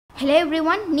Hello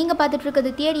everyone, நீங்க பார்த்துட்டு இருக்கிறது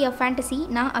தியரி ஆஃப் ஃபேண்டசி.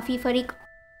 நான் அஃபி ஃபரீக்.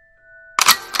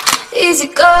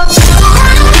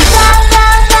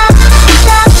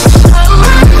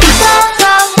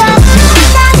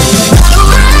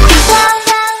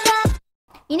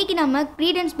 இன்னைக்கு நம்ம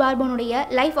கிரீடன்ஸ் பார்போனுடைய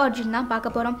லைஃப் ஆரிஜின் தான்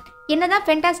பார்க்க போகிறோம். என்னதான்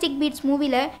ஃபேண்டாஸ்டிக் பீட்ஸ்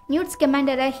மூவியில் நியூட்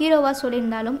ஸ்கெமாண்டரை ஹீரோவாக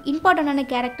சொல்லியிருந்தாலும் இம்பார்ட்டண்டான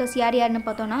கேரக்டர்ஸ் யாருன்னு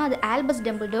பார்த்தோன்னா அது ஆல்பஸ்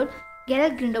டம்பிள்டோர்,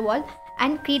 கெல்லர்ட் கிரிண்டல்வால்ட்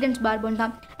அண்ட் கிரீடன்ஸ் பார்போன்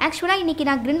தான். ஆக்சுவலாக இன்றைக்கி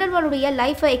நான் கிரிண்டல்வால்டுடைய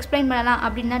லைஃப்பை எக்ஸ்பிளைன் பண்ணலாம்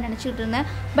அப்படின்னு தான் நினச்சிட்டு இருந்தேன்.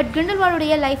 பட்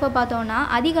கிரிண்டல்வால்டுடைய லைஃப்பை பார்த்தோன்னா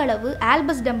அதிக அளவு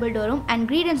ஆல்பஸ் டம்பிள்டோரும் அண்ட்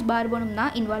கிரீடன்ஸ் பார்போனும்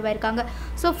தான் இன்வால்வ் ஆயிருக்காங்க.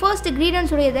 ஸோ ஃபர்ஸ்ட்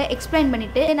கிரீடன்ஸுடையதை எக்ஸ்பிளைன்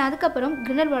பண்ணிவிட்டு அதுக்கப்புறம்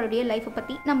கிரிண்டல்வால்டுடைய லைஃப்பை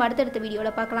பற்றி நம்ம அடுத்தடுத்த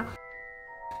வீடியோவில் பார்க்கலாம்.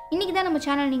 இன்றைக்கி தான் நம்ம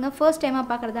சேனல் நீங்கள் ஃபர்ஸ்ட் டைமாக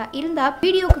பார்க்குறதா இருந்தால்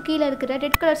வீடியோக்கு கீழே இருக்கிற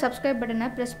ரெட் கலர் சப்ஸ்கிரைப் பட்டனை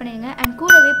ப்ரெஸ் பண்ணிடுங்க அண்ட்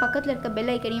கூடவே பக்கத்தில் இருக்க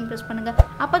பெல் ஐக்கனையும் ப்ரெஸ் பண்ணுங்கள்.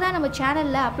 அப்போ தான் நம்ம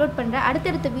சேனலில் அப்லோட் பண்ணுற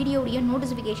அடுத்தடுத்த வீடியோடைய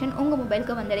நோட்டிஃபிகேஷன் உங்கள்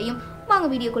மொபைலுக்கு வந்தடையும். வாங்க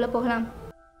வீடியோக்குள்ளே போகலாம்.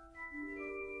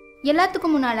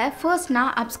 எல்லாத்துக்கும் முன்னால் ஃபர்ஸ்ட்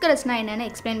நான் அப்ஸ்கரஸ்னால்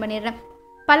என்னென்னு எக்ஸ்பிளைன் பண்ணிடுறேன்.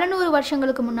 பல நூறு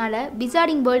வருஷங்களுக்கு முன்னால்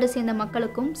விசார்டிங் வேர்ல்டு சேர்ந்த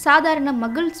மக்களுக்கும் சாதாரண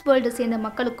மகிள்ஸ் வேர்ல்டு சேர்ந்த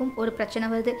மக்களுக்கும் ஒரு பிரச்சனை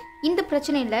வருது. இந்த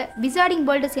பிரச்சனையில் விசார்டிங்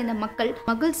வேர்ல்டு சேர்ந்த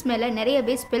மகிள்ஸ் மேலே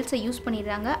நிறையவே ஸ்பெல்ஸை யூஸ்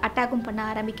பண்ணிடுறாங்க, அட்டாக்கும் பண்ண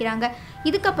ஆரம்பிக்கிறாங்க.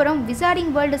 இதுக்கப்புறம்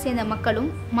விசார்டிங் வேர்ல்டு சேர்ந்த மக்களும்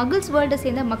மகிள்ஸ் வேர்ல்டு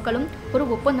சேர்ந்த மக்களும் ஒரு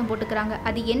ஒப்பந்தம் போட்டுக்கிறாங்க.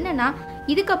 அது என்னன்னா,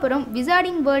 இதுக்கப்புறம்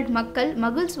விசார்டிங் வேர்ல்டு மக்கள்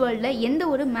மகிள்ஸ் வேர்ல்டில் எந்த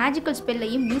ஒரு மேஜிக்கல்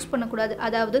ஸ்பெல்லையும் யூஸ் பண்ணக்கூடாது,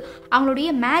 அதாவது அவங்களுடைய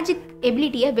மேஜிக்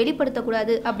எபிலிட்டியை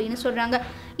வெளிப்படுத்தக்கூடாது அப்படின்னு சொல்கிறாங்க.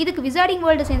 இதுக்கு விசார்டிங்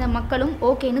வேர்ல்டு சேர்ந்த மக்களும்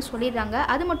ஓகேன்னு சொல்லிடுறாங்க.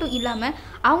 அது மட்டும் இல்லாமல்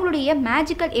அவங்களுடைய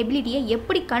மேஜிக்கல் எபிலிட்டியை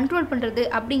எப்படி கண்ட்ரோல் பண்ணுறது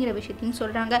அப்படிங்கிற விஷயத்தையும்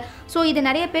சொல்கிறாங்க. ஸோ இதை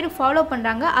நிறைய பேர் ஃபாலோ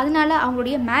பண்ணுறாங்க. அதனால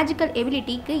அவங்களுடைய மேஜிக்கல்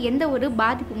எபிலிட்டிக்கு எந்த ஒரு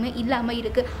பாதிப்புமே இல்லாமல்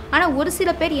இருக்குது. ஆனால் ஒரு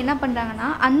சில பேர் என்ன பண்ணுறாங்கன்னா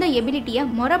அந்த எபிலிட்டியை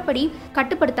முறைப்படி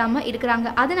கட்டுப்படுத்தாமல் இருக்கிறாங்க.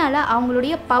 அதனால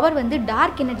அவங்களுடைய பவர்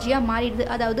டார்க் எனர்ஜியாக மாறிடுது,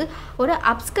 அதாவது ஒரு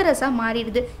அப்ஸ்கரஸாக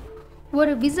மாறிடுது.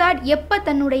 ஒரு விசார்ட் எப்போ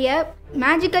தன்னுடைய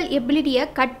மேஜிக்கல் எபிலிட்டியை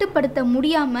கட்டுப்படுத்த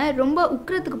முடியாமல் ரொம்ப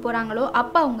உக்கிரத்துக்கு போகிறாங்களோ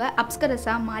அப்போ அவங்க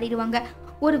அப்ஸ்கரஸாக மாறிடுவாங்க.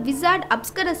 ஒரு விசார்ட்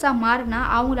அப்ஸ்கரஸாக மாறினா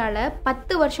அவங்களால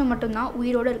 10 வருஷம் மட்டும்தான்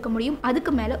உயிரோடு இருக்க முடியும்,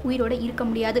 அதுக்கு மேலே உயிரோடு இருக்க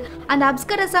முடியாது. அந்த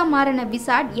அப்ஸ்கரஸாக மாறின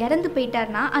விசார்ட் இறந்து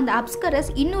போயிட்டார்னா அந்த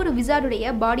அப்ஸ்கரஸ் இன்னொரு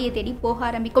விசார்டுடைய பாடியை தேடி போக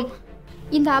ஆரம்பிக்கும்.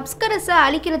 இந்த அப்ஸ்கரஸை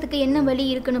அழிக்கிறதுக்கு என்ன வழி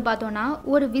இருக்குன்னு பார்த்தோன்னா,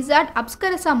 ஒரு விசார்ட்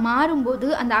அப்ஸ்கரஸாக மாறும்போது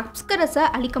அந்த அப்ஸ்கரஸை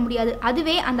அழிக்க முடியாது.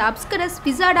 அதுவே அந்த அப்ஸ்கரஸ்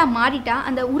விசார்டாக மாறிட்டா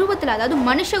அந்த உருவத்தில், அதாவது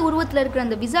மனுஷ உருவத்தில் இருக்கிற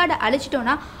அந்த விசார்டை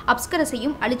அழிச்சிட்டோன்னா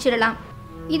அப்ஸ்கரஸையும் அழிச்சிடலாம்.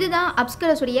 இதுதான்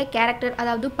அப்ஸ்கரஸுடைய கேரக்டர்,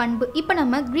 அதாவது பண்பு. இப்போ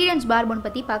நம்ம கிரீடன்ஸ் பார்போன்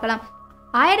பற்றி பார்க்கலாம்.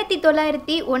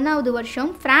 1901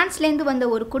 வருஷம் ஃப்ரான்ஸ்லேருந்து வந்த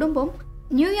ஒரு குடும்பம்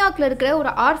நியூயார்க்கில் இருக்கிற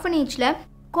ஒரு ஆர்ஃபனேஜில்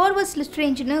கோர்வஸ்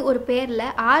லிஸ்ட்ரேஞ்சுன்னு ஒரு பேரில்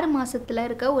 6 மாதத்தில்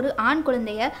இருக்க ஒரு ஆண்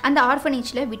குழந்தைய அந்த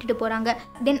ஆர்ஃபனேஜில் விட்டுட்டு போகிறாங்க.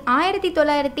 தென்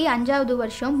 1905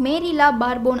 வருஷம் மேரி லா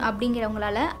பார்போன்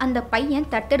அப்படிங்கிறவங்களால அந்த பையன்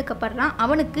தத்தெடுக்கப்படுறான்.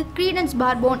 அவனுக்கு கிரீடன்ஸ்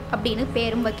பார்போன் அப்படின்னு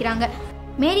பேரும் வைக்கிறாங்க.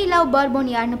 மேரி லவ் பார்போன்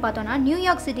யாருன்னு பார்த்தோன்னா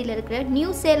நியூயார்க் சிட்டியில் இருக்கிற நியூ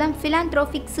சேலம்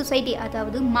ஃபிலாந்த்ரோபிக் சொசைட்டி,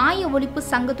 அதாவது மாய ஒழிப்பு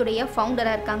சங்கத்துடைய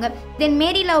ஃபவுண்டராக இருக்காங்க. தென்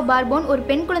மேரி லவ் பார்போன் ஒரு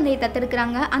பெண் குழந்தையை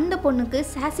தத்தெடுக்கிறாங்க. அந்த பொண்ணுக்கு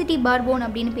சாசிட்டி பார்போன்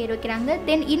அப்படின்னு பேர் வைக்கிறாங்க.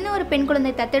 தென் இன்னொரு பெண்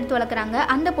குழந்தையை தத்தெடுத்து வளர்க்குறாங்க.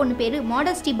 அந்த பொண்ணு பேர்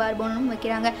மாடஸ்டி பார்போனும்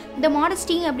வைக்கிறாங்க. இந்த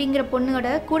மாடஸ்டி அப்படிங்கிற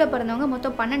பொண்ணோட கூட பிறந்தவங்க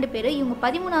மொத்தம் 12 பேர். இவங்க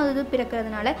 13வது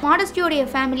பிறக்கிறதுனால மாடஸ்டியோடைய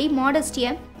ஃபேமிலி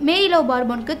மாடஸ்டியை மேரி லவ்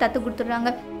பார்போனுக்கு தத்து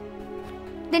கொடுத்துட்றாங்க.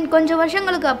 தென் கொஞ்சம்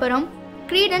வருஷங்களுக்கு அப்புறம்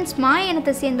கிரீடன்ஸ் மாய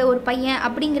இனத்தை சேர்ந்த ஒரு பையன்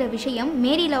அப்படிங்கிற விஷயம்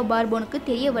மேரி லவ் பார்போனுக்கு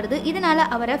தெரிய வருது. இதனால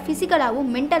அவரை ஃபிசிக்கலாகவும்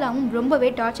மென்டலாகவும் ரொம்பவே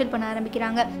டார்ச்சர் பண்ண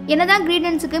ஆரம்பிக்கிறாங்க. என்னதான்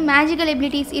கிரீடன்ஸுக்கு மேஜிக்கல்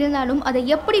எபிலிட்டிஸ் இருந்தாலும் அதை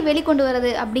எப்படி வெளிக்கொண்டு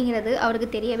வரது அப்படிங்கிறது அவருக்கு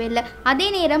தெரியவே இல்லை. அதே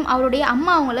நேரம் அவருடைய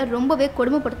அம்மா அவங்கள ரொம்பவே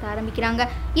கொடுமைப்படுத்த ஆரம்பிக்கிறாங்க.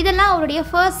 இதெல்லாம் அவருடைய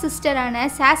ஃபர்ஸ்ட் சிஸ்டரான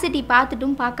சாசிட்டி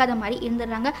பார்த்துட்டும் பார்க்காத மாதிரி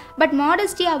இருந்துடுறாங்க. பட்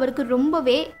மாடஸ்டி அவருக்கு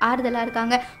ரொம்பவே ஆறுதலாக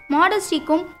இருக்காங்க.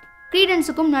 மாடஸ்டிக்கும்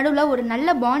கிரீடன்ஸுக்கும் நடுவில் ஒரு நல்ல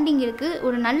பாண்டிங் இருக்குது.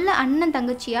 ஒரு நல்ல அண்ணன்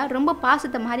தங்கச்சியாக ரொம்ப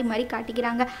பாசத்தை மாறி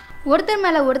காட்டிக்கிறாங்க. ஒருத்தர்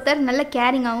மேலே ஒருத்தர் நல்ல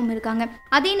கேரிங்காகவும் இருக்காங்க.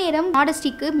 அதே நேரம்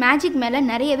மாடஸ்டிக்கு மேஜிக் மேலே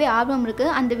நிறையவே ஆர்வம்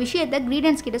இருக்குது. அந்த விஷயத்தை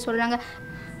கிரீடன்ஸ் கிட்ட சொல்கிறாங்க.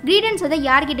 கிரீடன்ஸ் அதை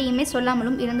யார்கிட்டையுமே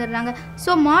சொல்லாமலும் இருந்துடுறாங்க.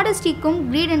 ஸோ மாடஸ்டிக்கும்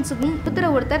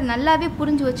கிரீடன்ஸுக்கும் ஒருத்தர் நல்லாவே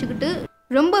புரிஞ்சு வச்சுக்கிட்டு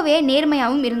ரொம்பவே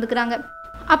நேர்மையாகவும் இருந்துக்கிறாங்க.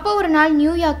 அப்போ ஒரு நாள்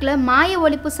நியூயார்க்கில் மாய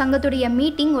ஒழிப்பு சங்கத்துடைய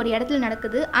மீட்டிங் ஒரு இடத்துல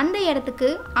நடக்குது. அந்த இடத்துக்கு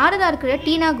ஆறுதலாக இருக்கிற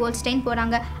டீனா கோல்ட்ஸ்டைன்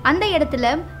போகிறாங்க. அந்த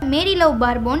இடத்துல மேரி லவ்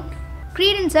பார்போன்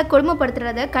கிரீடன்ஸை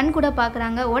கொடுமைப்படுத்துறத கண் கூட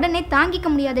பார்க்குறாங்க. உடனே தாங்கிக்க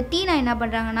முடியாத டீனா என்ன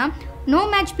பண்ணுறாங்கன்னா,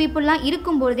 நோ-மேஜ் பீப்புளெலாம்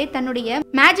இருக்கும்போதே தன்னுடைய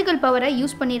மேஜிக்கல் பவரை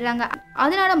யூஸ் பண்ணிடுறாங்க.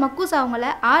 அதனால மக்கூஸ் அவங்கள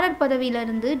ஆர்ஆர்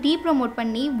பதவியிலிருந்து டீப்ரமோட்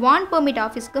பண்ணி வான் பெர்மிட்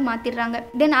ஆஃபீஸ்க்கு மாற்றிடுறாங்க.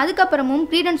 தென் அதுக்கப்புறமும்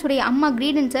கிரீடன்ஸுடைய அம்மா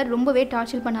கிரீடன்ஸை ரொம்பவே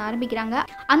டார்ச்சர் பண்ண ஆரம்பிக்கிறாங்க.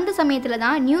 அந்த சமயத்தில்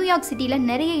தான் நியூயார்க் சிட்டியில்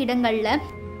நிறைய இடங்களில்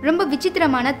ரொம்ப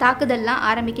விசித்திரமான தாக்குதல்லாம்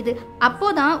ஆரம்பிக்குது.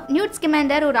 அப்போதான் நியூட்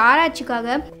ஸ்கெமாண்டர் ஒரு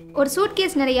ஆராய்ச்சிக்காக ஒரு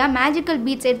சூட்கேஸ் நிறையா மேஜிக்கல்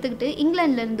பீட்ஸ் எடுத்துக்கிட்டு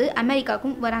இங்கிலாந்துலேருந்து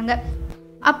அமெரிக்காவுக்கும் வராங்க.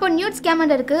 அப்போ நியூட்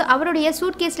ஸ்கேமண்டருக்கு அவருடைய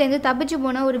சூட்கேஸ்லேருந்து தப்பிச்சு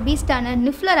போன ஒரு பீஸ்டான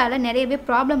நிஃப்லரால் நிறையவே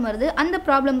ப்ராப்ளம் வருது. அந்த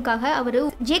ப்ராப்ளம்காக அவர்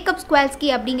ஜேக்கப் ஸ்குவால்ஸ்கி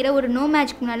அப்படிங்கிற ஒரு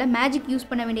நோ-மேஜ்க்கு முன்னால் மேஜிக் யூஸ்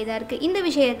பண்ண வேண்டியதாக இருக்குது. இந்த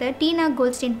விஷயத்தை டீனா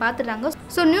கோல்ட்ஸ்டெயின் பார்த்துடுறாங்க.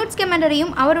 ஸோ நியூட்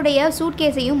ஸ்கேமண்டரையும் அவருடைய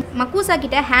சூட்கேஸையும் மக்கூசா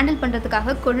கிட்ட ஹேண்டில்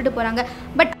பண்ணுறதுக்காக கொண்டுட்டு போகிறாங்க.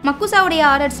 பட் மக்கூசாவுடைய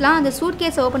ஆர்டர்ஸ்லாம் அந்த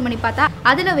சூட்கேஸை ஓப்பன் பண்ணி பார்த்தா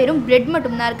அதில் வெறும் பிரெட்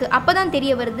மட்டும்தான் இருக்குது. அப்போ தான்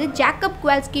தெரிய வருது ஜேக்கப்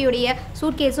ஸ்குவால்ஸ்கியுடைய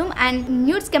சூட்கேஸும் அண்ட்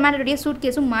நியூட் ஸ்கேமண்டருடைய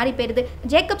சூட்கேஸும் மாறி போயிருது.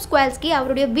 ஜேக்கப் ஸ்குவால்ஸ்கி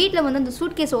அவருடைய வீட்டில் வந்து அந்த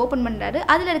சூட்கேஸ் ஓபன் பண்றாரு.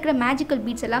 அதுல இருக்கிற மேஜிக்கல்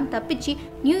பீட்ஸ் எல்லாம் தப்பிச்சு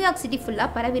நியூயார்க் சிட்டி ஃபுல்லா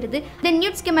பரவிடுது. தென்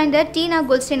நியூட் ஸ்கேமண்டர், டீனா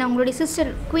கோல்ட்ஸ்டெயின், அவங்களுடைய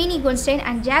சிஸ்டர் குவீனி கோல்ட்ஸ்டெயின்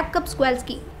அண்ட் ஜேக்கப்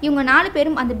ஸ்குவால்ஸ்கி இவங்க 4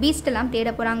 பேரும் அந்த பீஸ்ட் எல்லாம்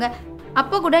தேட போறாங்க.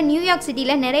 அப்போ கூட நியூயார்க்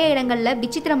சிட்டில நிறைய இடங்கள்ல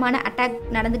விசித்திரமான அட்டாக்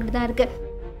நடந்துகிட்டு தான் இருக்கு.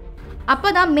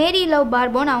 அப்போதான் மேரி லவ்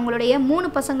பார்போன் அவங்களுடைய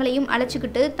 3 பசங்களையும்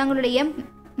அழைச்சிக்கிட்டு தங்களுடைய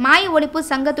மாய ஒழிப்பு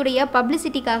சங்கத்துடைய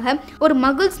பப்ளிசிட்டிக்காக ஒரு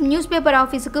மகிள்ஸ் நியூஸ் பேப்பர்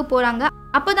ஆஃபீஸுக்கு போகிறாங்க.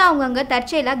 அப்போ தான் அவங்க அங்கே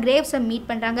தற்செயலாக கிரேவ்ஸை மீட்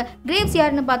பண்ணுறாங்க. கிரேவ்ஸ்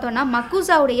யாருன்னு பார்த்தோன்னா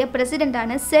மக்கூசாவுடைய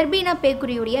பிரசிடென்ட்டான செர்பினா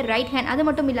பேக்குரியுடைய ரைட் ஹேண்ட். அது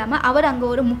மட்டும் இல்லாமல் அவர் அங்கே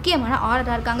ஒரு முக்கியமான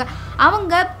ஆர்டராக இருக்காங்க.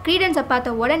 அவங்க க்ரீடன்ஸை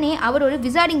பார்த்த உடனே அவர் ஒரு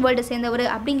விசார்டிங் வேர்ல்டை சேர்ந்தவர்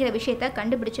அப்படிங்கிற விஷயத்த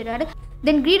கண்டுபிடிச்சிடறாரு.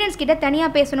 தென் க்ரீடன்ஸ் கிட்ட தனியாக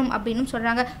பேசணும் அப்படின்னு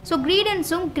சொல்கிறாங்க. ஸோ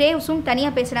க்ரீடன்ஸும் கிரேவ்ஸும்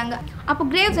தனியாக பேசுகிறாங்க. அப்போ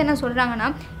கிரேவ்ஸ் என்ன சொல்கிறாங்கன்னா,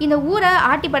 இந்த ஊரை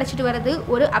ஆட்டி படைச்சிட்டு வர்றது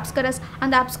ஒரு அப்ஸ்கரஸ்.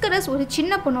 அந்த அப்ஸ்கரஸ் ஒரு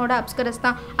சின்ன பொண்ணோட அப்ஸ்கரஸ்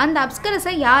தான். அந்த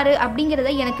அப்ஸ்கரஸை யார்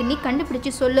அப்படிங்கிறத எனக்கு நீ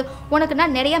கண்டுபிடிச்சி சொல்லு. உனக்கு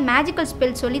நான் நிறைய மேஜிக்கல்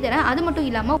ஸ்பெல் சொல்லி தரேன். அது மட்டும்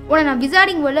இல்லாமல் உன்னை நான்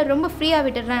விசார்டிங் வேர்ல்டில் ரொம்ப ஃப்ரீயாக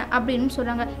விட்டுறேன் அப்படின்னு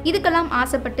சொல்கிறாங்க. இதுக்கெல்லாம்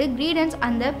ஆசைப்பட்டு க்ரீடன்ஸ்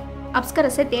அந்த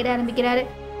அப்ஸ்கரஸை தேட ஆரம்பிக்கிறாரு.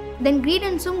 தென்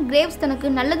க்ரீடன்ஸும் கிரேவ்ஸ் தனக்கு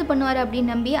நல்லது பண்ணுவார்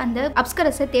அப்படின்னு நம்பி அந்த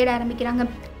அப்ஸ்கரஸை தேட ஆரம்பிக்கிறாங்க.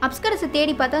 அப்ஸ்கரஸை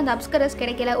தேடி பார்த்தா அந்த அப்ஸ்கரஸ்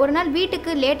கிடைக்கல. ஒரு நாள்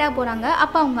வீட்டுக்கு லேட்டாக போகிறாங்க.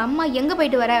 அப்போ அவங்க அம்மா எங்கே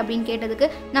போயிட்டு வர அப்படின்னு கேட்டதுக்கு,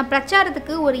 நான்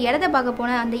பிரச்சாரத்துக்கு ஒரு இடத்த பார்க்க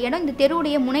போனேன், அந்த இடம் இந்த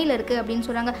தெருவுடைய முனையில் இருக்குது அப்படின்னு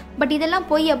சொல்கிறாங்க. பட் இதெல்லாம்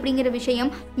போய் அப்படிங்கிற விஷயம்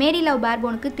மேரி லவ்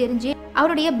பார்போனுக்கு தெரிஞ்சு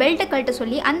அவருடைய பெல்ட்டை கழட்ட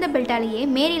சொல்லி அந்த பெல்ட்டாலேயே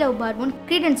மேரி லவ் பார்போன்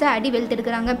க்ரீடன்ஸை அடி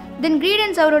வெளுத்தெடுக்கிறாங்க. தென்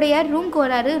க்ரீடன்ஸ் அவருடைய ரூம்க்கு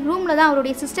வராரு. ரூமில் தான்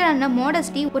அவருடைய சிஸ்டர் அண்ணா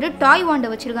மோடஸ்டி ஒரு டாய் வாண்டை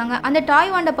வச்சிருக்காங்க. அந்த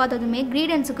டாய் வாண்டை பார்த்ததுமே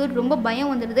க்ரீடன்ஸுக்கு ரொம்ப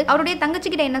பயம் வந்துடுது. அவருடைய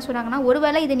தங்கச்சிக்கிட்ட என்ன சொல்கிறாங்கன்னா,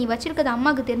 ஒருவேளை இதை நீ வச்சிருக்கிறது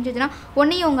அம்மாவுக்கு தெரிஞ்சதுன்னா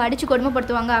உன்னையும் அவங்க அடிச்சு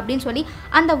கொடுமைப்படுத்துவாங்க அப்படின்னு சொல்லி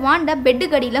அந்த வாண்டை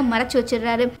பெட்டுக்கு அடியில் மறைச்சு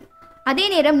வச்சிடுறாரு. அதே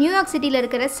நேரம் நியூயார்க் சிட்டியில்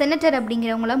இருக்கிற செனட்டர்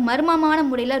அப்படிங்கிறவங்கள மர்மமான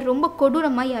முறையில் ரொம்ப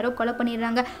கொடூரமாக யாரோ கொலை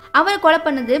பண்ணிடுறாங்க. அவரை கொலை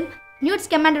பண்ணது நியூட்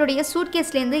ஸ்கேமண்டருடைய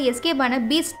சூட்கேஸ்லேருந்து எஸ்கேப் ஆன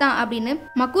பீஸ்ட் தான் அப்படின்னு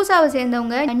மக்கூசாவை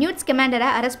சேர்ந்தவங்க நியூட் ஸ்கேமண்டரை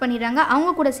அரெஸ்ட் பண்ணிடுறாங்க.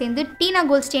 அவங்க கூட சேர்ந்து டீனா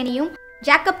கோல்ட்ஸ்டெயினையும்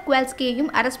ஜேக்கப் ஸ்குவால்ஸ்கியையும்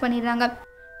அரெஸ்ட் பண்ணிடுறாங்க.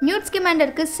 நியூட்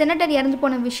ஸ்கேமண்டருக்கு செனட்டர் இறந்து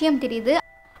போன விஷயம் தெரியுது.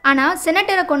 ஆனால்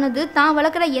செனட்டரை கொன்னது தான்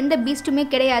வளர்க்குற எந்த பீஸ்ட்டுமே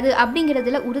கிடையாது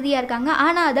அப்படிங்கிறதுல உறுதியாக இருக்காங்க.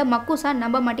 ஆனால் அதை மக்கூசா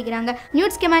நம்ப மாட்டேங்கிறாங்க.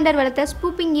 நியூட் ஸ்கேமண்டர் வளர்த்த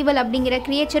ஸ்பூப்பிங் ஈவல் அப்படிங்கிற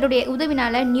கிரியேச்சருடைய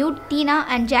உதவினால நியூட், டீனா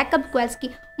அண்ட் ஜேக்கப் ஸ்குவால்ஸ்கி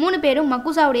 3 பேரும்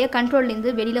மக்கூசாவுடைய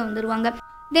கண்ட்ரோல்லேருந்து வெளியில் வந்துடுவாங்க.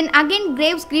 தென் அகைன்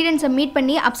கிரேவ்ஸ் க்ரீடன்ஸை மீட்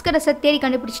பண்ணி அப்ஸ்கரஸை தேடி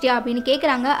கண்டுபிடிச்சிட்டியா அப்படின்னு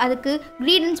கேட்குறாங்க. அதுக்கு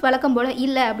க்ரீடன்ஸ் வழக்கம் போல்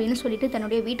இல்லை அப்படின்னு சொல்லிட்டு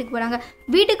தன்னுடைய வீட்டுக்கு போகிறாங்க.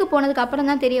 வீட்டுக்கு போனதுக்கு அப்புறம்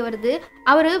தான் தெரிய வருது,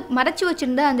 அவர் மறைச்சி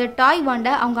வச்சுருந்த அந்த டாய்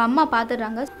வாண்டை அவங்க அம்மா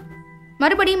பார்த்துடுறாங்க.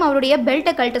 மறுபடியும் அவருடைய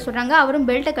பெல்ட்டை கழட்ட சொல்கிறாங்க. அவரும்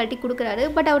பெல்ட்டை கழட்டி கொடுக்குறாரு.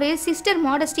 பட் அவருடைய சிஸ்டர்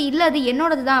மாடஸ்டி இல்லை அது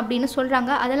என்னோடது தான் அப்படின்னு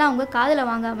சொல்கிறாங்க. அதெல்லாம் அவங்க காதில்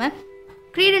வாங்காமல்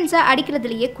க்ரீடன்ஸை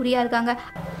அடிக்கிறதுலையே குறியாக இருக்காங்க.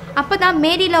 அப்போ தான்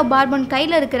மேரி லவ் பார்போன்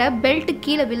கையில் இருக்கிற பெல்ட்டு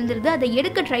கீழே விழுந்துருது. அதை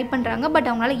எடுக்க ட்ரை பண்ணுறாங்க. பட்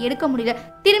அவங்களால எடுக்க முடியல.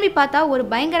 திரும்பி பார்த்தா ஒரு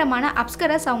பயங்கரமான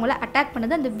அப்ஸ்கரஸ் அவங்கள அட்டாக்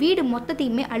பண்ணுது. அந்த வீடு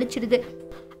மொத்தத்தையுமே அழிச்சிடுது.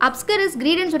 அப்ஸ்கரஸ்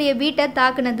க்ரீடன்ஸுடைய வீட்டை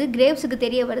தாக்குனது கிரேவ்ஸுக்கு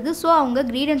தெரிய வருது. ஸோ அவங்க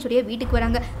க்ரீடன்ஸுடைய வீட்டுக்கு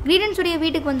வராங்க. க்ரீடன்ஸுடைய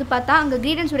வீட்டுக்கு வந்து பார்த்தா அங்கே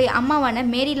க்ரீடன்ஸுடைய அம்மாவான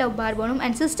மேரி லவ் பார்போனும்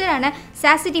அண்ட் சிஸ்டரான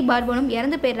சாசிட்டி பார்போனும்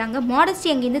இறந்து போயிடுறாங்க. மாடஸ்டி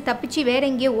அங்கேருந்து தப்பிச்சு வேற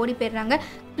எங்கேயோ ஓடி போயிடுறாங்க.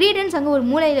 க்ரீடன்ஸ் அங்கே ஒரு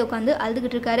மூலையில் உட்காந்து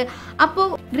அழுதுகிட்டு இருக்காரு.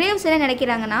 அப்போது கிரேவ்ஸ் என்ன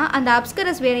நினைக்கிறாங்கன்னா, அந்த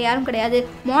அப்ஸ்கரஸ் வேறு யாரும் கிடையாது,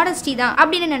 மாடஸ்டி தான்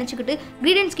அப்படின்னு நினச்சிக்கிட்டு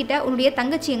க்ரீடன்ஸ் கிட்ட உன்னுடைய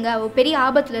தங்கச்சி எங்க, அவள் பெரிய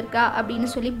ஆபத்தில் இருக்கா அப்படின்னு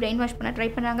சொல்லி பிரெயின் வாஷ் பண்ண ட்ரை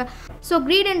பண்ணுறாங்க. ஸோ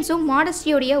க்ரீடன்ஸும்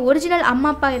மாடஸ்டியோடைய ஒரிஜினல்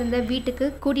அம்மா அப்பா இருந்த வீட்டுக்கு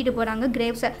கூட்டிகிட்டு போகிறாங்க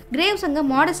கிரேவ்ஸை. கிரேவ்ஸ் அங்கே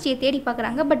மாடஸ்டியை தேடி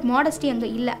பார்க்குறாங்க. பட் மாடஸ்டி அங்கே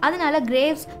இல்லை. அதனால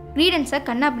கிரேவ்ஸ் க்ரீடன்ஸை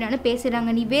கண்ணாப்பினான்னு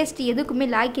பேசுகிறாங்க. நீ வேஸ்ட், எதுக்குமே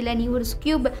லாய்க்கில்லை, நீ ஒரு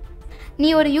ஸ்கியூப், நீ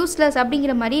ஒரு யூஸ்லெஸ்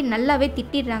அப்படிங்கிற மாதிரி நல்லாவே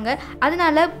திட்டிடுறாங்க.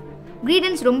 அதனால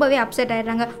க்ரீடன்ஸ் ரொம்பவே அப்செட்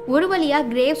ஆகிடுறாங்க. ஒரு வழியாக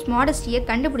கிரேவ்ஸ் மாடஸ்டியை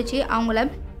கண்டுபிடிச்சி அவங்கள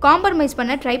காம்ப்ரமைஸ்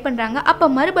பண்ண ட்ரை பண்ணுறாங்க. அப்போ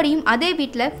மறுபடியும் அதே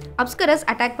வீட்டில் அப்ஸ்கரஸ்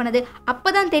அட்டாக் பண்ணுது.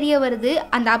 அப்போ தான் தெரிய வருது,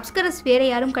 அந்த அப்ஸ்கரஸ் வேறு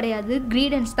யாரும் கிடையாது,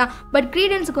 க்ரீடன்ஸ் தான். பட்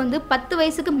க்ரீடன்ஸுக்கு வந்து 10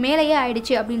 வயசுக்கு மேலேயே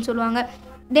ஆயிடுச்சு அப்படின்னு சொல்லுவாங்க.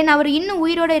 தென் அவர் இன்னும்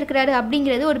உயிரோடு இருக்கிறாரு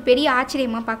அப்படிங்கிறது ஒரு பெரிய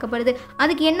ஆச்சரியமாக பார்க்கப்படுது.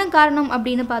 அதுக்கு என்ன காரணம்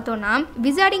அப்படின்னு பார்த்தோன்னா,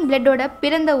 விசார்டிங் பிளட்டோட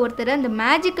பிறந்த ஒருத்தர் அந்த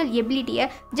மேஜிக்கல் எபிலிட்டியை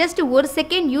ஜஸ்ட் ஒரு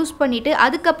செகண்ட் யூஸ் பண்ணிவிட்டு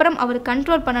அதுக்கப்புறம் அவர்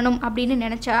கண்ட்ரோல் பண்ணணும் அப்படின்னு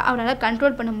நினச்சா அவரால்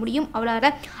கண்ட்ரோல் பண்ண முடியும். அவரால்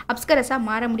அப்ஸ்கரஸாக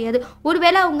மாற முடியாது.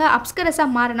 ஒருவேளை அவங்க அப்ஸ்கரஸாக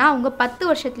மாறினா அவங்க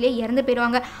 10 வருஷத்துலேயே இறந்து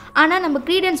போயிடுவாங்க. ஆனால் நம்ம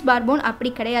க்ரீடன்ஸ் பார்போன்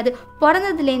அப்படி கிடையாது.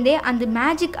 பிறந்ததுலேருந்தே அந்த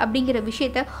மேஜிக் அப்படிங்கிற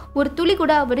விஷயத்த ஒரு துளி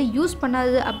கூட அவர் யூஸ்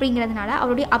பண்ணாதது அப்படிங்கிறதுனால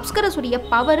அவருடைய அப்ஸ்கரஸுடைய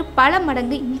பவர் பல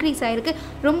மடங்கு இன்க்ரீஸ் ஆகிருக்கு.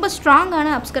 ரொம்ப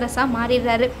ஸ்ட்ராங்கான அப்ஸ்கரஸாக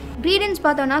மாறிடுறாரு. கிரீடென்ஸ்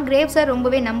பார்த்தோன்னா கிரேவ்ஸை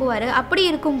ரொம்பவே நம்புவார். அப்படி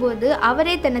இருக்கும்போது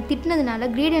அவரே தன்னை திட்டினதுனால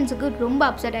கிரீடென்ஸுக்கு ரொம்ப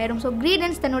அப்செட் ஆயிடும். ஸோ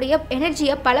கிரீடென்ஸ் தன்னுடைய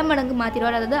எனர்ஜியை பல மடங்கு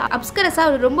மாற்றிடுவார். அதாவது அப்ஸ்கரஸாக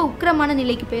அவர் ரொம்ப உக்கிரமான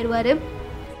நிலைக்கு போயிடுவார்.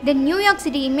 தென் நியூயார்க்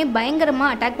சிட்டியுமே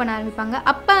பயங்கரமாக அட்டாக் பண்ண ஆரம்பிப்பாங்க.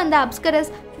 அப்போ அந்த அப்ஸ்கரஸ்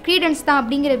கிரீடென்ஸ் தான்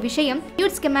அப்படிங்கிற விஷயம்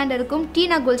நியூட் ஸ்கெமாண்டருக்கும்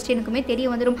டீனா கோல்ஸ்டீனுக்குமே தெரிய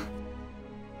வந்துடும்.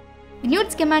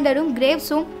 நியூட் ஸ்கெமாண்டரும்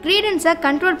கிரேவ்ஸும் கிரீடென்ஸை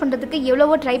கண்ட்ரோல் பண்ணுறதுக்கு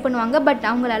எவ்வளவோ ட்ரை பண்ணுவாங்க. பட்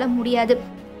அவங்களால முடியாது.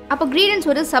 அப்போ கிரீடென்ஸ்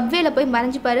ஒரு சப்வேல போய்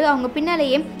மறைஞ்சிப்பார். அவங்க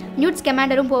பின்னாலேயே நியூட்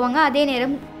ஸ்கெமாண்டரும் போவாங்க. அதே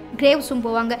நேரம் கிரேவ்ஸும்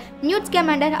போவாங்க. நியூட்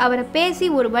ஸ்கெமாண்டர் அவரை பேசி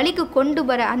ஒரு வழிக்கு கொண்டு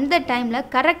வர அந்த டைமில்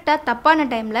கரெக்டாக தப்பான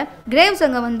டைமில் கிரேவ்ஸ்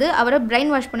அங்கே வந்து அவரை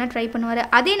பிரெயின் வாஷ் பண்ண ட்ரை பண்ணுவார்.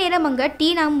 அதே நேரம் அங்கே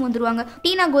டீனாவும் வந்துடுவாங்க.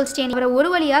 டீனா கோல்ஸ்டீன் அவரை ஒரு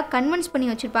வழியாக கன்வின்ஸ் பண்ணி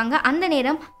வச்சுருப்பாங்க. அந்த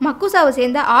நேரம் மக்குசாவை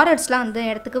சேர்ந்த ஆரர்ஸ்லாம் அந்த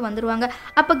இடத்துக்கு வந்துடுவாங்க.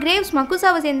 அப்போ கிரேவ்ஸ்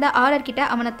மக்குசாவை சேர்ந்த ஆரர் கிட்ட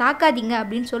அவனை தாக்காதீங்க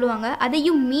அப்படின்னு சொல்லுவாங்க.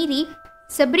 அதையும் மீறி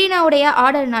செப்ரீனாவுடைய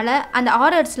ஆர்டர்னால அந்த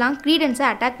ஆரர்ஸ்லாம் கிரீடென்ஸை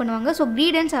அட்டாக் பண்ணுவாங்க. ஸோ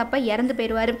கிரீடென்ஸ் அப்போ இறந்து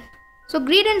போயிடுவார். ஸோ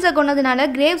கிரீடென்ஸை கொண்டதுனால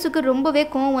கிரேவ்ஸுக்கு ரொம்பவே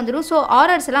கோவம் வந்துடும். ஸோ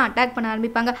ஆரர்ஸ் எல்லாம் அட்டாக் பண்ண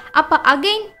ஆரம்பிப்பாங்க. அப்போ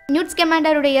அகெயின் நியூட்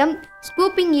ஸ்கெமாண்டருடைய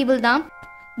ஸ்கூப்பிங் ஈவில் தான்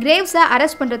கிரேவ்ஸை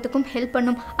அரெஸ்ட் பண்ணுறதுக்கும் ஹெல்ப்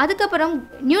பண்ணும். அதுக்கப்புறம்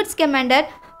நியூட் ஸ்கெமாண்டர்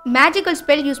மேஜிக்கல்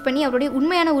ஸ்பெல் யூஸ் பண்ணி அவருடைய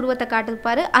உண்மையான உருவத்தை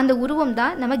காட்டிருப்பார். அந்த உருவம்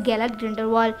தான் நம்ம கெலர்ட்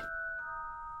Grindelwald.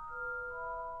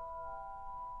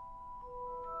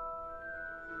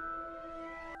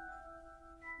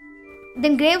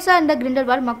 Then கிரேவ்ஸா and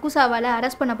Grindelwald மக்குசாவால்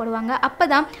arrest பண்ணப்படுவாங்க. அப்போ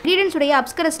தான் கிரீடென்ஸுடைய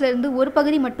அப்ஸ்கரஸ்லேருந்து ஒரு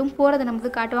பகுதி மட்டும் போகிறத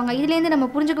நமக்கு காட்டுவாங்க. இதுலேருந்து நம்ம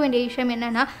புரிஞ்சுக்க வேண்டிய விஷயம்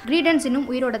என்னென்னா கிரீடென்ஸ் இன்னும்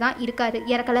உயிரோட தான் இருக்காரு,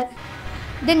 இறக்கலை.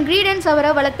 தென் கிரீடென்ஸ்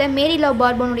அவரை வளர்த்த மேரி லவ்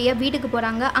பார்போனுடைய வீட்டுக்கு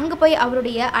போகிறாங்க. அங்கே போய்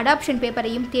அவருடைய அடாப்ஷன்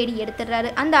பேப்பரையும் தேடி எடுத்துடுறாரு.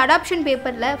 அந்த அடாப்ஷன்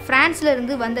பேப்பரில்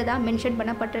ஃப்ரான்ஸ்லேருந்து வந்ததாக மென்ஷன்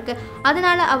பண்ணப்பட்டிருக்கு.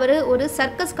 அதனால் அவர் ஒரு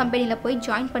சர்க்கஸ் கம்பெனியில் போய்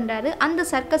ஜாயின் பண்ணுறாரு. அந்த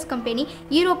சர்க்கஸ் கம்பெனி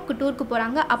யூரோப்புக்கு டூருக்கு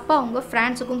போகிறாங்க. அப்போ அவங்க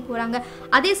ஃப்ரான்ஸுக்கும் போகிறாங்க.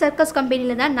 அதே சர்க்கஸ்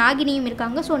கம்பெனியில் தான் நாகினியும்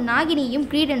இருக்காங்க. ஸோ நாகினியும்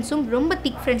கிரீடென்ஸும் ரொம்ப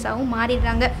திக் ஃப்ரெண்ட்ஸாகவும்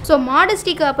மாறிடுறாங்க. ஸோ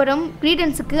மாடஸ்டிக்கு அப்புறம்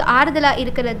கிரீடென்ஸுக்கு ஆறுதலாக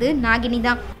இருக்கிறது நாகினி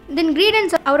தான். தென்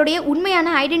கிரீடென்ஸ் அவருடைய உண்மையான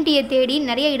ஐடென்டிட்டியை தேடி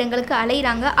நிறைய இடங்களுக்கு அலையிறாங்க.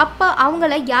 அப்போ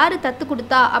அவங்கள யார் தத்து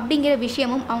கொடுத்தா அப்படிங்கிற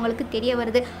விஷயமும் அவங்களுக்கு தெரிய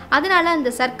வருது. அதனால அந்த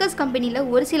சர்க்கஸ் கம்பெனியில்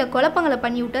ஒரு சில குழப்பங்களை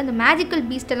பண்ணிவிட்டு அந்த மேஜிக்கல்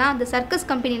பீஸ்டெல்லாம் அந்த சர்க்கஸ்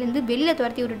கம்பெனிலேருந்து வெளியில்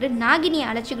துரத்தி விட்டுட்டு நாகினியை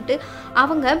அழைச்சிக்கிட்டு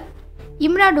அவங்க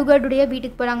இம்ரா டுகர்டுடைய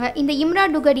வீட்டுக்கு போகிறாங்க. இந்த இம்ரா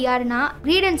டுகர்ட் யாருன்னா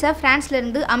கிரீடென்ஸை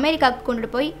ஃப்ரான்ஸ்லேருந்து அமெரிக்காவுக்கு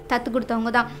கொண்டுட்டு போய் தத்து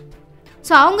கொடுத்தவங்க தான்.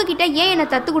 ஸோ அவங்கக்கிட்ட ஏன் என்னை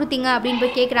தத்து கொடுத்தீங்க அப்படின்னு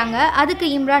போய் கேட்குறாங்க. அதுக்கு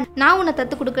இம்ரான், நான் உன்னை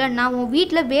தத்து கொடுக்கல, நான் உன்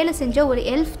வீட்டில் வேலை செஞ்ச ஒரு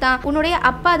எல்ஃப் தான், உன்னுடைய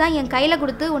அப்பா தான் என் கையில்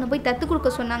கொடுத்து உன்னை போய் தத்து கொடுக்க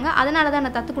சொன்னாங்க, அதனால தான்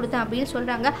நான் தத்து கொடுத்தேன் அப்படின்னு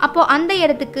சொல்கிறாங்க. அப்போது அந்த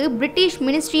இடத்துக்கு பிரிட்டிஷ்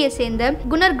மினிஸ்ட்ரியை சேர்ந்த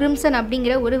குனர் கிரிம்சன்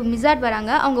அப்படிங்கிற ஒரு மிசாட்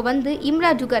வராங்க. அவங்க வந்து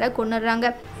இம்ரா டுகரை கொண்டுடுறாங்க.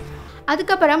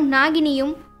 அதுக்கப்புறம்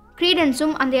நாகினியும்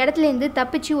கிரீடென்ஸும் அந்த இடத்துலேருந்து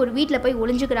தப்பிச்சு ஒரு வீட்டில் போய்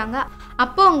ஒளிஞ்சுக்கிறாங்க.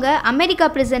 அப்போ அவங்க அமெரிக்கா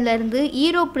பிரிசன்லேருந்து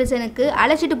ஈரோப் பிரிசனுக்கு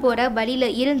அழைச்சிட்டு போகிற வழியில்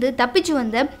இருந்து தப்பிச்சு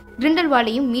வந்த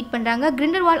கிரிண்டல்வால்டையும் மீட் பண்ணுறாங்க.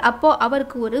 கிரிண்டல்வால்ட் அப்போது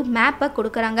அவருக்கு ஒரு மேப்பை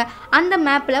கொடுக்குறாங்க. அந்த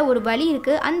மேப்பில் ஒரு வழி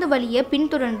இருக்குது. அந்த வழியை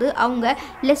பின்தொடர்ந்து அவங்க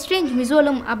லெஸ்ட்ரேஞ்ச்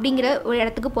மிசோலம் அப்படிங்கிற ஒரு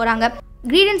இடத்துக்கு போகிறாங்க.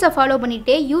 கிரீடென்ஸை ஃபாலோ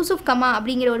பண்ணிகிட்டே யூசுஃப் கமா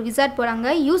அப்படிங்கிற ஒரு விசார்ட் போகிறாங்க.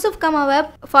 யூசுஃப் கமாவை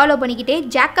ஃபாலோ பண்ணிக்கிட்டே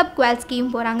ஜாக்கப்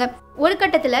குவால்ஸ்கியும் போகிறாங்க. ஒரு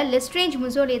கட்டத்தில் லெஸ்ட்ரேஞ்ச்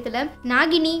மிசோலியத்தில்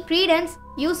நாகினி, கிரீடென்ஸ்,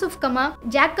 யூசுஃப் கமா,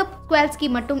 ஜாக்கப் குவால்ஸ்கி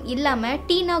மட்டும் இல்லாமல்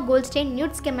டீனா கோல்ஸ்டீன்,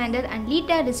 நியூட் ஸ்கெமாண்டர் அண்ட்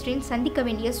லீட்டா லிஸ்ட்ரின் சந்திக்க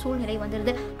வேண்டிய சூழ்நிலை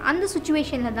வந்துடுது. அந்த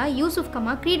சுச்சுவேஷனில் தான் யூசுஃப்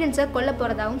கமா கிரீடென்ஸை கொல்ல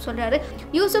போகிறதாகவும் சொல்கிறாரு.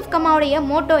 யூசுஃப் கமாவுடைய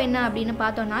மோட்டோ என்ன அப்படின்னு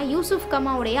பார்த்தோன்னா, யூசுஃப்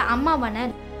கமாவுடைய அம்மாவான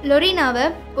லொரினாவை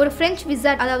ஒரு ஃப்ரெஞ்ச்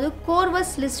விசார்ட், அதாவது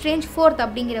கோர்வஸ் லிஸ்ட்ரேஞ்ச் ஃபோர்த்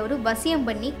அப்படிங்கிற ஒரு வசியம்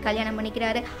பண்ணி கல்யாணம்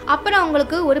பண்ணிக்கிறாரு. அப்புறம்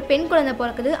அவங்களுக்கு ஒரு பெண் குழந்தை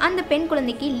பிறக்குது. அந்த பெண்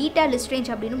குழந்தைக்கு லீட்டா லிஸ்ட்ரேஞ்ச்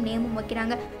அப்படின்னு நேமும்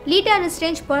வைக்கிறாங்க. லீட்டா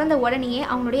லிஸ்ட்ரேஞ்ச் பிறந்த உடனேயே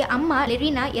அவங்களுடைய அம்மா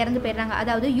லெரினா இறந்து போயிடுறாங்க.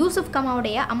 அதாவது யூசுஃப்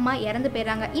கமாவுடைய அம்மா இறந்து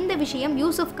போயிடுறாங்க. இந்த விஷயம்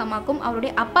யூசுஃப் கமாக்கும்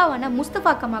அவருடைய அப்பாவான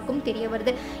முஸ்தபா கமாக்கும் தெரிய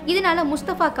வருது. இதனால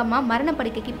முஸ்தபா கமா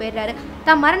மரணப்படுக்கைக்கு போயிடுறாரு.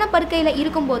 தான் மரணப்படுக்கையில்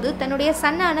இருக்கும்போது தன்னுடைய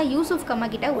சன்னான யூசுஃப் கமா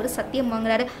கிட்ட ஒரு சத்தியம்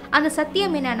வாங்குறாரு. அந்த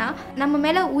சத்தியம் என்னன்னா, நம்ம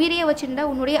மேலே உயிரையே வச்சிருந்தா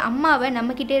உன்னுடைய அம்மாவை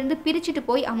நம்ம கிட்டே இருந்து பிரிச்சுட்டு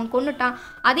போய் அவன் கொன்னுட்டான்,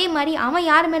 அதே மாதிரி அவன்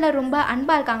யார் மேலே ரொம்ப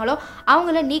அன்பாக இருக்காங்களோ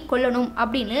அவங்கள நீ கொல்லணும்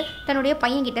அப்படின்னு தன்னுடைய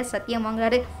பையன்கிட்ட சத்தியம்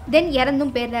வாங்குறாரு. தென்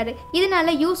இறந்தும் போயிடுறாரு.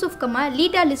 இதனால யூசுஃப் கமா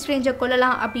லீட்டா லிஸ்ட்ரேஞ்சை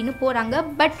கொல்லலாம் அப்படின்னு போகிறாங்க.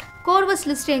 பட் கோர்வஸ்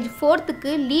லிஸ்ட்ரேஞ்ச்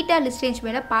ஃபோர்த்துக்கு லீட்டா லிஸ்ட்ரேஞ்ச்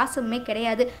மேலே பாசமே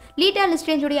கிடையாது. லீட்டா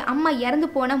லிஸ்ட்ரேஞ்சுடைய அம்மா இறந்து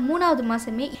போன 3வது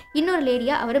மாதமே இன்னொரு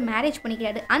லேடியை அவர் மேரேஜ்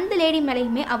பண்ணிக்கிறாரு. அந்த லேடி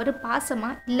மேலேயுமே அவர்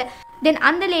பாசமாக இல்லை. தென்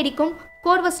அந்த லேடிக்கும்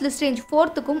கோர்வஸ் லிஸ்ட்ரேஞ்ச்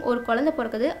ஃபோர்த்துக்கும் ஒரு குழந்தை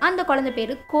பிறக்குது. அந்த குழந்தை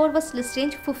பேர் கோர்வஸ்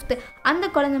லிஸ்ட்ரேஞ்ச் ஃபிஃப்த்து. அந்த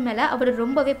குழந்தை மேலே அவர்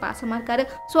ரொம்பவே பாசமாக இருக்காரு.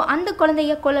 ஸோ அந்த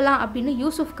குழந்தைய கொல்லலாம் அப்படின்னு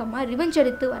யூசுஃப் கமா ரிவெஞ்ச்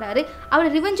எடுத்து வராரு. அவர்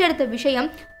ரிவெஞ்ச் எடுத்த விஷயம்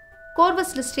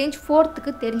கோர்வஸ் லிஸ்ட்ரேஞ்ச்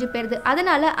ஃபோர்த்துக்கு தெரிஞ்சு போயிருது.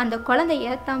 அதனால் அந்த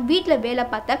குழந்தைய தான் வீட்டில் வேலை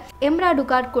பார்த்த எம்ரா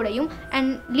டுகார்ட் கூடையும்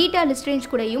அண்ட் லீட்டா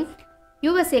லிஸ்ட்ரேஞ்ச் கூடையும்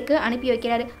யூஎஸ்ஏக்கு அனுப்பி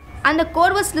வைக்கிறாரு. அந்த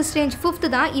கோர்வஸ் லிஸ்ட்ரேஞ்ச் 5th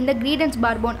தான் இந்த கிரீடன்ஸ்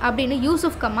பார்போன் அப்படின்னு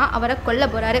யூசுப் கம்மா அவரை கொல்ல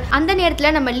போறாரு. அந்த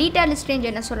நேரத்தில் நம்ம லீட்டா லிஸ்ட்ரேஞ்ச்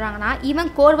என்ன சொல்றாங்கன்னா,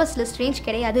 இவன் கோர்வஸ் லிஸ்ட்ரேஞ்ச்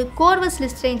கிடையாது, கோர்வஸ்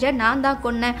லிஸ்ட்ரேஞ்சை நான் தான்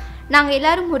கொன்னேன். நாங்கள்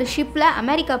எல்லாரும் ஒரு ஷிப்பில்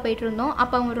அமெரிக்கா போயிட்டு இருந்தோம்.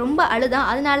 அப்போ அவன் ரொம்ப அழுதான்.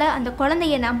 அதனால அந்த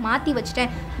குழந்தைய நான் மாற்றி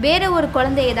வச்சிட்டேன். வேற ஒரு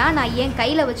குழந்தைய தான் நான் என்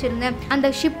கையில் வச்சுருந்தேன். அந்த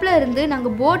ஷிப்பில் இருந்து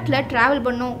நாங்கள் போட்டில் ட்ராவல்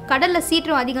பண்ணோம். கடலில்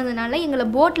சீற்றம் அதிகம்னால எங்களை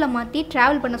போட்டில் மாற்றி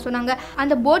ட்ராவல் பண்ண சொன்னாங்க.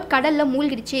 அந்த போட் கடலில்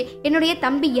மூழ்கிடுச்சு. என்னுடைய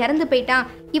தம்பி இறந்து போயிட்டான்.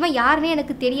 இவன் யாருன்னே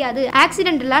எனக்கு தெரியாது.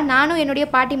 ஆக்சிடென்டலாக நானும் என்னுடைய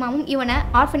பாட்டிமாவும் இவனை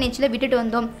ஆர்ஃபனேஜில் விட்டுட்டு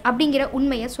வந்தோம் அப்படிங்கிற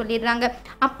உண்மையை சொல்லிடுறாங்க.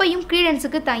 அப்பையும்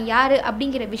கிரீடன்ஸுக்கு தான் யார்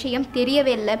அப்படிங்கிற விஷயம்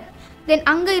தெரியவே இல்லை. தென்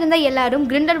அங்கே இருந்த எல்லாரும்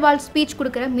கிரிண்டல்வால்ட் ஸ்பீச்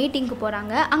கொடுக்குற மீட்டிங்க்கு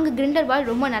போகிறாங்க. அங்கே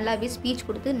கிரிண்டல்வால்ட் ரொம்ப நல்லாவே ஸ்பீச்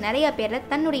கொடுத்து நிறையா பேரை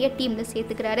தன்னுடைய டீமில்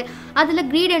சேர்த்துக்கிறாரு. அதில்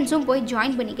கிரீடன்ஸும் போய்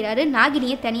ஜாயின் பண்ணிக்கிறாரு.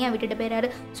 நாகினியை தனியாக விட்டுட்டு போயிறாரு.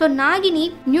 ஸோ நாகினி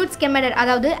நியூட் ஸ்கெமடர்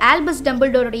அதாவது ஆல்பஸ்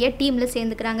டம்பிள்டோருடைய டீமில்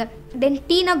சேர்ந்துக்கிறாங்க. தென்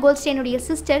டீனா கோல்ஸ்டெயினுடைய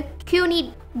சிஸ்டர் கியூனி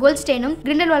கோல்ஸ்டெயினும்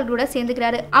கிரிண்டல்வால்ட் கூட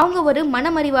சேர்ந்துக்கிறாரு. அவங்க ஒரு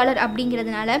மனமறிவாளர்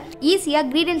அப்படிங்கிறதுனால ஈஸியாக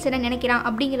கிரீடன்ஸ் என்ன நினைக்கிறான்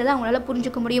அப்படிங்கிறத அவங்களால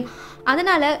புரிஞ்சுக்க முடியும்.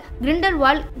 அதனால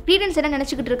கிரிண்டல்வால்ட் கிரீடன்ஸ் என்ன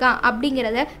நினச்சிக்கிட்டு இருக்கான்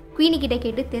அப்படிங்கிறத குவீனி கிட்ட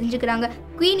கேட்டு தெரிஞ்சுக்கிறாங்க.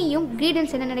 குவீனியும்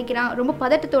கிரீடன்ஸ் என்ன நினைக்கிறான், ரொம்ப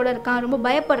பதட்டத்தோட இருக்கான், ரொம்ப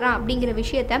பயப்படுறான் அப்படிங்கிற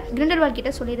விஷயத்த கிரிண்டல்வால்ட்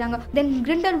கிட்ட சொல்லிடுறாங்க. தென்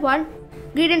கிரிண்டல்வால்ட்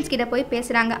கிரீடன்ஸ் கிட்ட போய்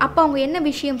பேசுகிறாங்க. அப்போ அவங்க என்ன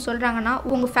விஷயம் சொல்கிறாங்கன்னா,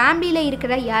 உங்கள் ஃபேமிலியில்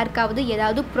இருக்கிற யாருக்காவது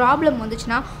ஏதாவது ப்ராப்ளம்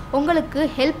வந்துச்சுன்னா உங்களுக்கு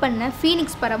ஹெல்ப் பண்ண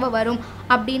ஃபீனிக்ஸ் பறவை வரும்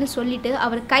அப்படின்னு சொல்லிட்டு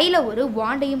அவர் கையில் ஒரு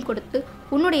வாண்டையும் கொடுத்து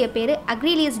உன்னுடைய பேர்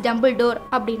அக்ரீலியஸ் டம்பிள்டோர்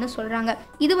அப்படின்னு சொல்கிறாங்க.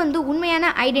 இது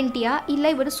உண்மையான ஐடென்டிட்டியா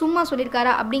இல்லை இவர் சும்மா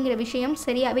சொல்லியிருக்காரா அப்படிங்கிற விஷயம்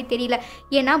சரியாகவே தெரியல.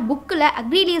 ஏன்னா புக்கில்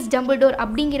அக்ரீலியஸ் டம்பிள்டோர்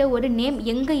அப்படிங்கிற ஒரு நேம்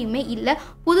எங்கேயுமே இல்லை.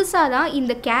 புதுசாக தான்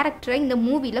இந்த கேரக்டரை இந்த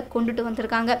மூவியில் கொண்டுட்டு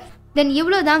வந்திருக்காங்க. தென்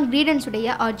இவ்வளோ தான்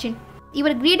கிரீடன்ஸுடைய ஆர்ஜின்.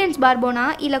 இவர் கிரீடன்ஸ் பார்போனா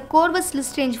இல்லை கோர்வஸ்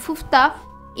லிஸ்ட்ரேஞ்ச் 5th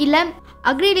இல்லை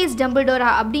அக்ரீலியஸ் டம்பிள்டோரா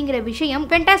அப்படிங்கிற விஷயம்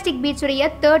ஃபென்டாஸ்டிக் பீட்ஸுடைய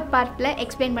 3rd பார்ட்டில்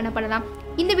எக்ஸ்பிளைன் பண்ணப்படலாம்.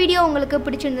 இந்த வீடியோ உங்களுக்கு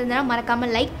பிடிச்சிருந்ததுன்னா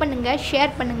மறக்காமல் லைக் பண்ணுங்கள்,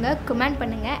 ஷேர் பண்ணுங்கள், கமெண்ட்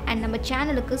பண்ணுங்கள் அண்ட் நம்ம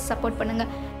சேனலுக்கு சப்போர்ட்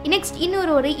பண்ணுங்கள். நெக்ஸ்ட்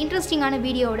இன்னொரு இன்ட்ரெஸ்டிங்கான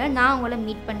வீடியோவோட நான் உங்களை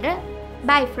மீட் பண்ணுறேன்.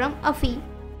 By from அஃபி.